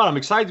 "Oh my God, I'm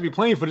excited to be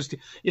playing for this team."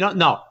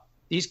 No.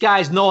 These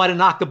guys know how to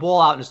knock the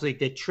ball out in this league.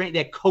 They're trained,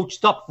 they're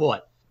coached up for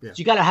it. Yeah. So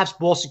you got to have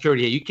ball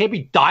security here. You can't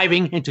be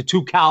diving into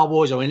two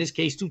Cowboys, or in this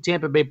case, two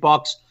Tampa Bay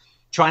Bucks,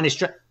 trying to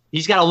stretch.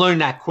 He's got to learn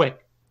that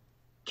quick.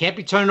 Can't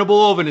be turning the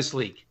ball over in this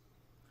league.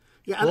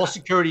 Yeah, ball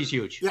security is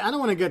huge. Yeah, I don't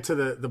want to get to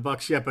the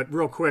Bucks yet, but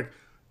real quick,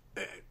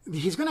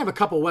 he's going to have a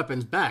couple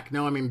weapons back.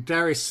 No, I mean,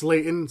 Darius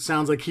Slayton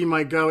sounds like he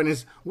might go.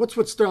 And what's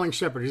with Sterling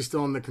Shepard? Is he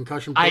still in the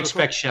concussion protocol? I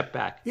expect Shep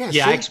back. Yeah,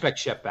 I expect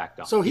Shep back,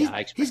 though. So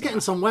he's getting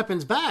some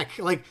weapons back.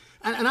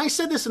 And I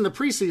said this in the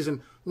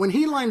preseason, when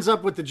he lines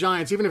up with the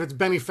Giants, even if it's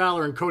Benny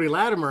Fowler and Cody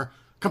Latimer,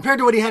 compared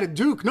to what he had at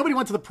Duke, nobody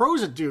went to the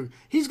pros at Duke.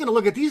 He's going to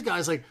look at these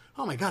guys like,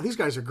 oh my God, these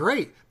guys are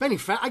great.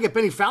 I get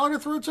Benny Fowler to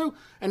throw to,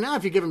 and now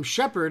if you give him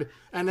Shepard,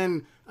 and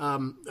then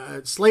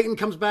Slayton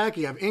comes back,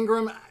 you have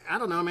Ingram. I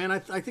don't know, man. I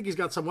think he's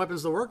got some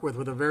weapons to work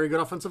with a very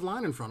good offensive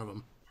line in front of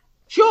him.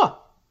 Sure.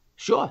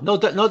 No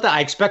doubt.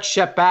 I expect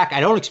Shep back. I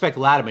don't expect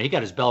Latimer. He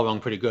got his bell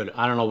rung pretty good.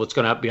 I don't know what's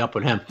going to be up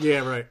with him. Yeah,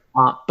 right.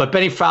 But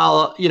Benny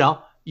Fowler,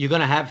 you're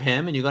going to have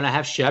him, and you're going to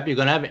have Shep, you're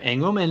going to have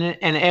Ingram,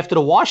 and after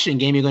the Washington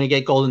game, you're going to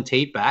get Golden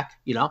Tate back,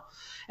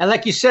 And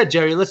like you said,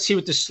 Jerry, let's see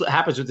what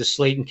happens with the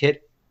Slayton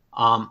kid.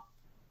 I'll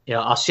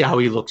see how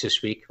he looks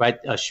this week, right?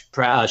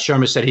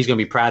 Sherman said he's going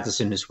to be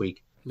practicing this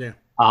week. Yeah.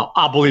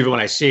 I'll believe it when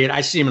I see it.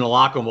 I see him in the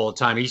locker room all the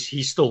time.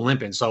 He's still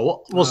limping,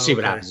 so we'll see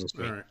what happens this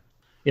week. All right.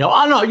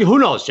 I don't know. Who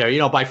knows, Jerry?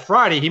 By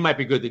Friday, he might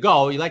be good to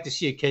go. You like to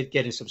see a kid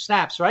getting some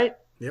snaps, right?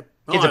 Yep.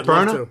 Kid's a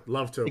burner.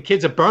 Love to. The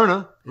kid's a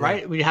burner,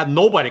 right? We have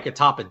nobody could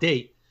top a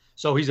date.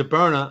 So he's a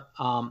burner.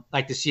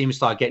 Like to see him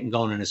start getting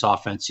going in this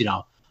offense,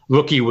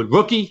 rookie with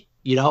rookie,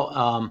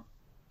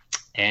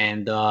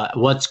 and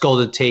what's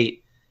Golden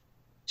Tate?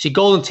 See,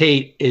 Golden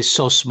Tate is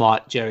so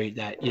smart, Jerry,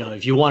 that,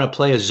 if you want to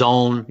play a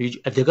zone,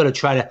 if they're going to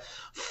try to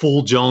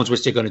fool Jones,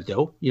 which they're going to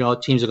do,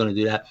 teams are going to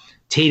do that.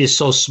 Tate is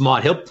so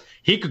smart.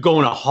 He could go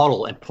in a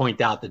huddle and point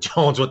out to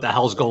Jones what the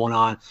hell's going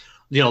on.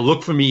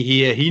 Look for me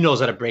here. He knows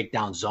how to break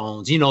down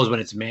zones. He knows when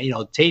it's man.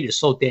 Tate is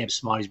so damn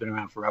smart. He's been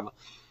around forever.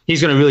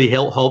 He's going to really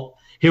help.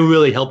 He'll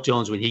really help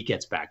Jones when he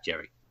gets back,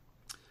 Jerry.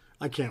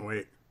 I can't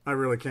wait. I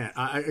really can't.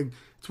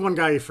 It's one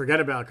guy you forget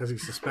about because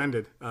he's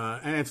suspended.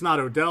 And it's not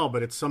Odell,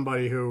 but it's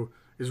somebody who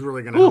is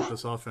really going to help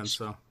this offense.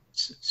 So,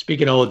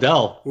 speaking of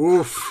Odell.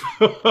 Oof.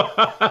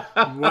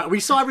 We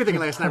saw everything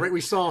last night, right?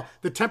 We saw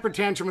the temper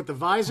tantrum with the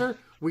visor.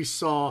 We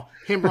saw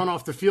him run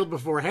off the field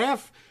before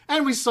half.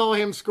 And we saw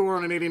him score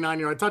on an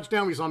 89-yard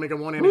touchdown. We saw him make a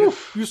one-handed.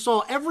 You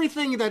saw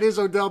everything that is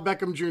Odell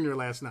Beckham Jr.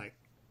 last night.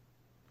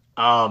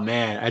 Oh,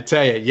 man. I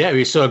tell you, yeah,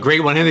 we saw a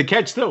great one-handed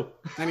catch, too.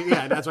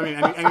 That's what I mean.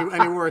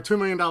 And he wore a $2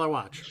 million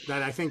watch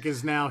that I think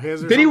is now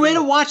his. Did he wear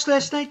the watch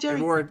last night, Jerry?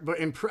 He wore it, but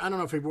I don't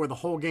know if he wore the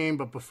whole game,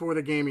 but before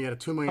the game, he had a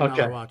 $2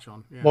 million watch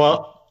on. Yeah.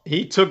 Well,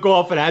 he took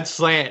off at that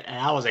slant, and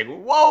I was like,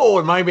 whoa,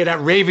 it reminded me of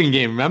that Raven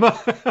game, remember?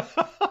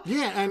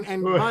 Yeah,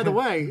 and by the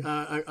way,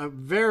 a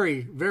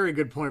very, very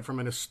good point from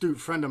an astute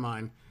friend of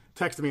mine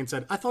texted me and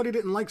said, I thought he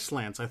didn't like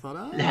slants. I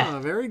thought,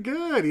 very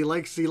good. He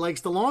likes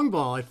the long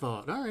ball, I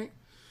thought. All right.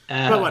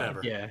 But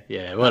whatever.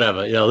 Yeah,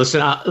 whatever.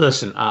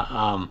 Listen.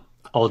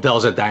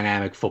 Odell's a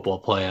dynamic football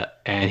player,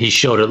 and he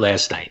showed it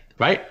last night,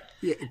 right?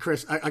 Yeah,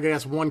 Chris, I got to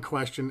ask one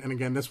question, and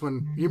again, this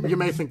one, you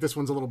may think this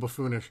one's a little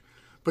buffoonish,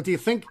 but do you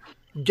think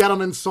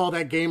Gettleman saw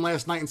that game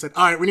last night and said,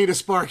 all right, we need a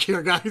spark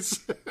here, guys?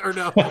 Or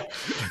no?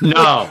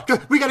 No.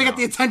 We got to get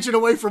the attention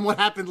away from what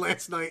happened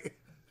last night.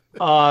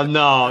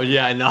 No.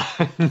 Yeah, no.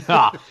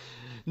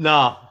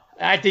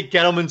 I think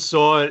Gettleman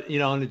saw it,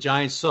 and the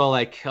Giants saw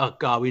like, oh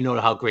God, we know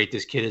how great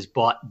this kid is,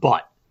 but,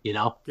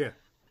 Yeah.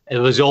 It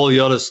was all the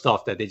other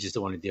stuff that they just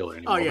don't want to deal with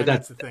anymore. Oh, yeah, but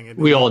that's the thing.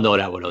 We all know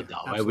that with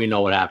Odell, right? We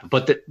know what happened.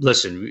 But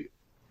listen,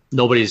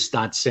 nobody's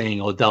not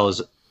saying Odell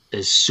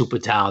is super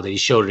talented. He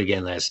showed it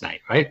again last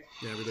night, right?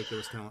 Yeah,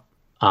 ridiculous talent.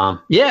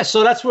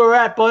 So that's where we're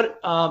at, bud.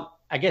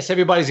 I guess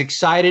everybody's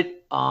excited.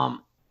 For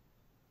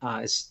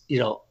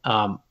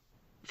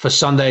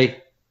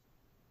Sunday,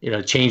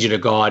 changing the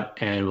guard,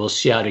 and we'll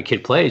see how the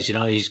kid plays.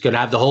 He's going to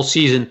have the whole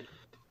season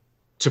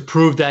to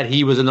prove that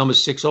he was a number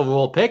 6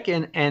 overall pick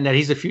and that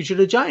he's the future of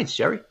the Giants,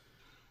 Jerry.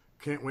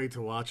 Can't wait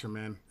to watch him,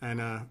 man.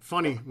 And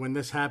funny, when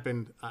this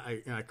happened,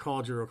 I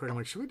called you real quick. I'm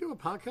like, should we do a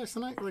podcast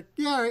tonight? You're like,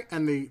 yeah, all right.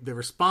 And the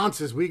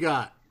responses we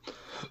got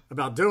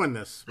about doing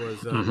this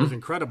was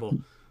incredible.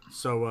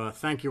 So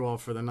thank you all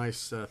for the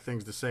nice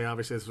things to say.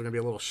 Obviously, this is going to be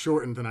a little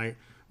shortened tonight.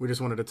 We just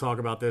wanted to talk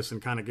about this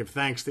and kind of give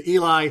thanks to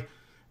Eli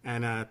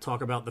and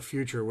talk about the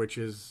future, which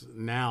is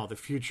now. The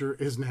future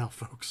is now,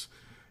 folks.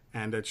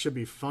 And it should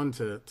be fun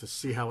to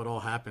see how it all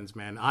happens,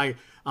 man.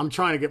 I'm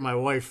trying to get my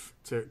wife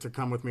to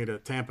come with me to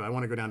Tampa. I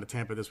want to go down to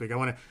Tampa this week.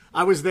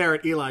 I was there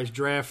at Eli's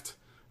draft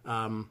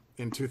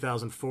in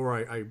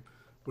 2004. I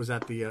was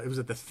at it was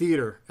at the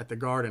theater at the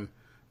Garden.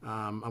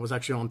 I was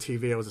actually on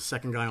TV. I was the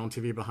second guy on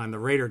TV behind the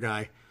Raider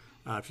guy.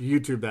 If you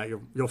YouTube that,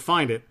 you'll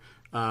find it.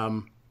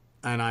 And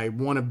I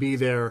want to be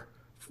there.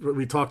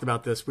 We talked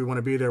about this. We want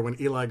to be there when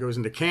Eli goes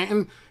into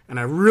Canton, and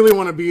I really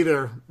want to be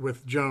there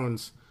with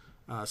Jones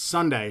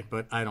Sunday,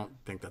 but I don't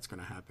think that's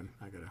going to happen.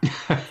 I got to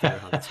figure out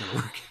how that's going to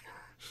work.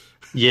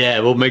 Yeah,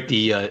 we'll make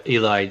the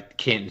Eli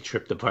Canton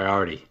trip the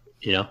priority,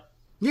 you know?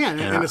 Yeah,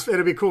 and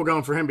it'll be cool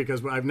going for him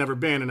because I've never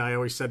been, and I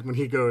always said when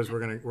he goes, we're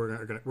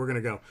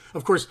gonna go.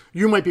 Of course,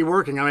 you might be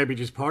working, I might be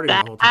just partying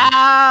the whole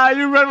time.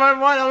 You read my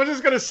mind. I was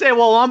just gonna say,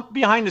 well, I'm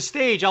behind the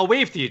stage. I'll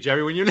wave to you,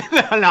 Jerry, when you.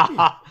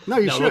 No,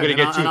 you should. We're gonna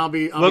get two.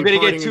 We're gonna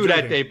get two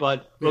that day,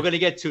 bud. Yeah. We're gonna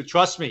get two.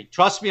 Trust me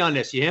on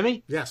this. You hear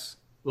me? Yes.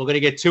 We're gonna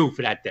get two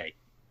for that day.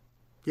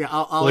 Yeah,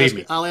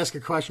 I'll ask a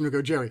question. We'll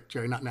go, Jerry,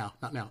 not now.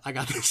 I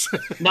got this.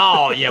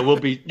 No, yeah, we'll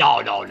be. No,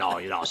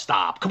 you know,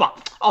 stop. Come on.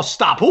 Oh,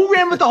 stop. Who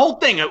ran with the whole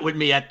thing with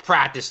me at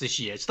practice this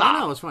year? Stop.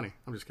 No, it was funny.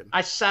 I'm just kidding.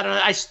 I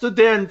stood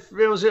there and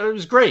it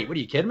was great. What are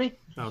you kidding me?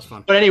 That was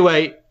fun. But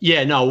anyway,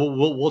 yeah, no,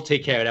 we'll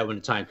take care of that when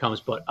the time comes.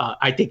 But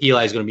I think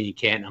Eli's going to be in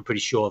Canton. I'm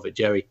pretty sure of it,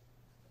 Jerry.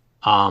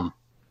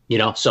 You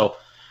know, so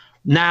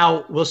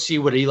now we'll see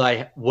what he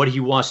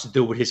wants to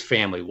do with his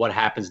family. What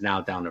happens now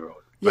down the road?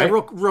 Yeah,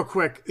 right? real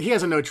quick. He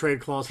has a no trade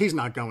clause. He's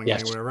not going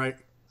anywhere, right?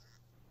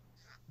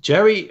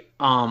 Jerry,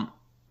 I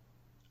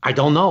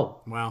don't know.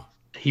 Wow.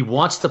 He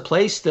wants to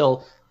play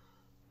still,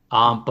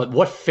 but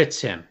what fits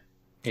him?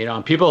 You know,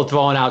 and people are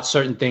throwing out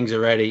certain things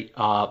already.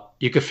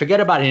 You could forget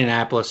about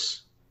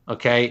Indianapolis,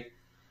 okay?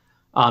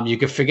 You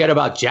could forget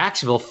about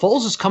Jacksonville.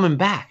 Foles is coming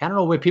back. I don't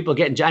know where people are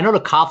getting. I know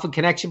the Coughlin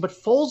connection, but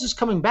Foles is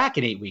coming back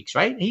in 8 weeks,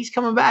 right? He's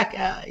coming back,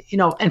 you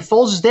know, and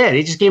Foles is there.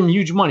 They just gave him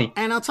huge money.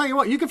 And I'll tell you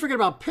what, you can forget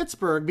about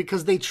Pittsburgh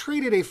because they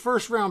traded a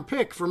first-round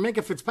pick for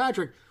Minkah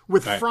Fitzpatrick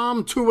with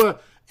Fromm, Tua,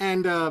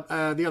 and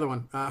the other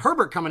one,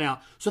 Herbert, coming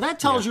out. So that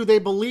tells you they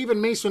believe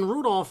in Mason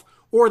Rudolph,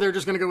 or they're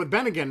just going to go with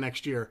Ben again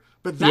next year.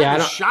 But that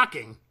is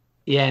shocking.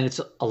 Yeah, and it's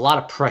a lot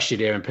of pressure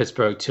there in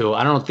Pittsburgh too.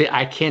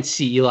 I can't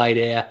see Eli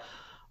there.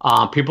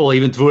 People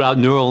even threw out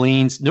New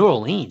Orleans.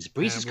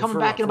 Brees is coming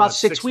back in about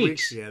 6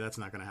 weeks. Yeah, that's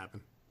not going to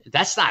happen.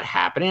 That's not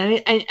happening.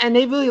 And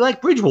they really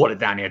like Bridgewater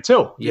down there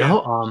too. You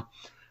know?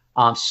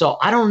 So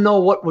I don't know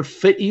what would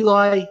fit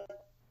Eli.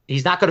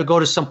 He's not going to go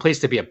to some place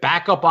to be a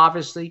backup,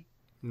 obviously.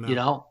 No. You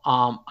know,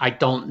 I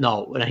don't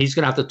know. He's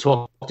going to have to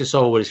talk this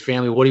over with his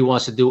family, what he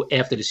wants to do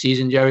after the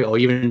season, Jerry, or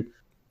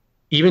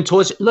even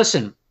towards.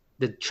 Listen,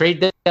 the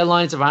trade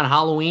deadline's around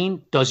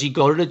Halloween. Does he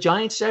go to the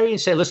Giants, Jerry,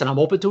 and say, "Listen, I'm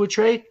open to a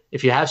trade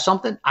if you have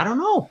something"? I don't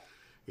know.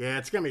 Yeah,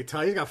 it's gonna be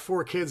tough. He's got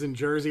 4 kids in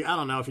Jersey. I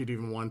don't know if you'd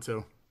even want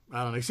to.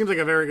 I don't know. He seems like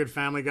a very good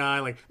family guy.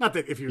 Like, not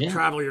that if you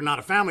travel, you're not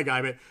a family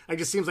guy, but it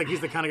just seems like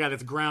he's the kind of guy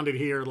that's grounded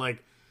here.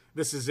 Like,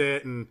 this is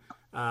it, and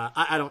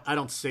I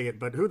don't see it.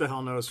 But who the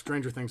hell knows?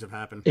 Stranger things have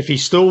happened. If he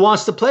still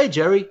wants to play,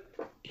 Jerry,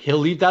 he'll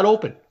leave that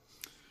open,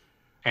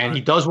 and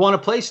he does want to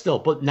play still.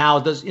 But now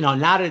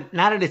now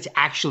that it's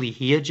actually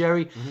here,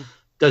 Jerry,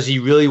 does he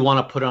really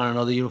want to put on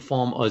another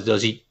uniform, or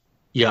does he?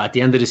 Yeah, at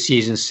the end of the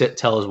season,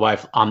 tell his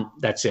wife,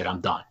 that's it, I'm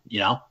done. You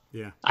know?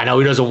 Yeah. I know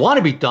he doesn't want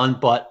to be done,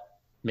 but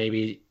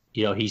maybe,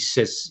 you know, he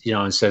sits, you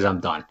know, and says, I'm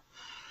done.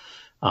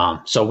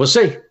 So we'll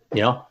see.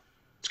 You know?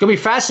 It's gonna be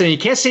fascinating.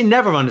 You can't say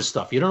never on this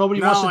stuff. You don't know what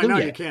he wants to do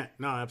yet. You can't.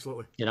 No,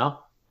 absolutely. You know?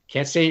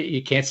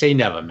 You can't say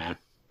never, man.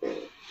 All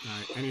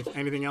right.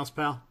 Anything else,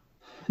 pal?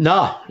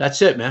 No,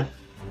 that's it, man.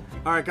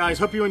 All right, guys.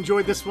 Hope you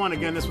enjoyed this one.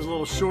 Again, this was a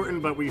little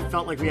shortened, but we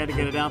felt like we had to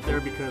get it out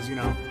there because, you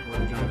know, we're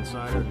the Giant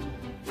Insider.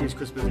 He's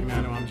Chris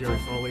Bizignano. I'm Jerry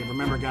Foley.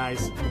 Remember,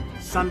 guys,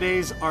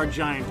 Sundays are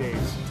Giant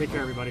days. Take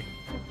care, everybody.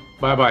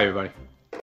 Bye-bye, everybody.